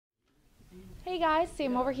Hey guys,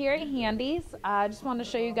 Sam over here at Handy's. I just wanted to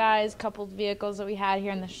show you guys a couple of vehicles that we had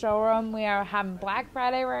here in the showroom. We are having Black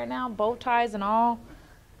Friday right now, bow ties and all.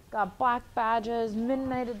 Got black badges,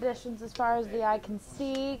 midnight editions as far as the eye can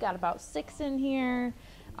see. Got about 6 in here.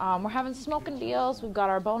 We're having smoking deals. We've got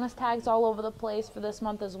our bonus tags all over the place for this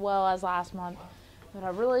month as well as last month. We've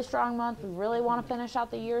got a really strong month. We really want to finish out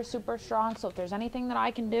the year super strong, so if there's anything that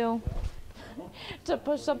I can do to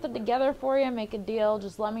push something together for you, make a deal,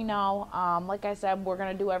 just let me know. Like I said, we're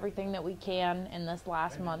going to do everything that we can in this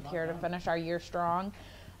last month here to finish our year strong.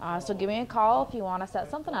 So give me a call if you want to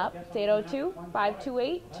set something up. It's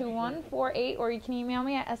 802-528-2148, or you can email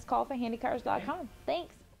me at scall@handycars.com.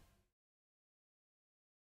 Thanks.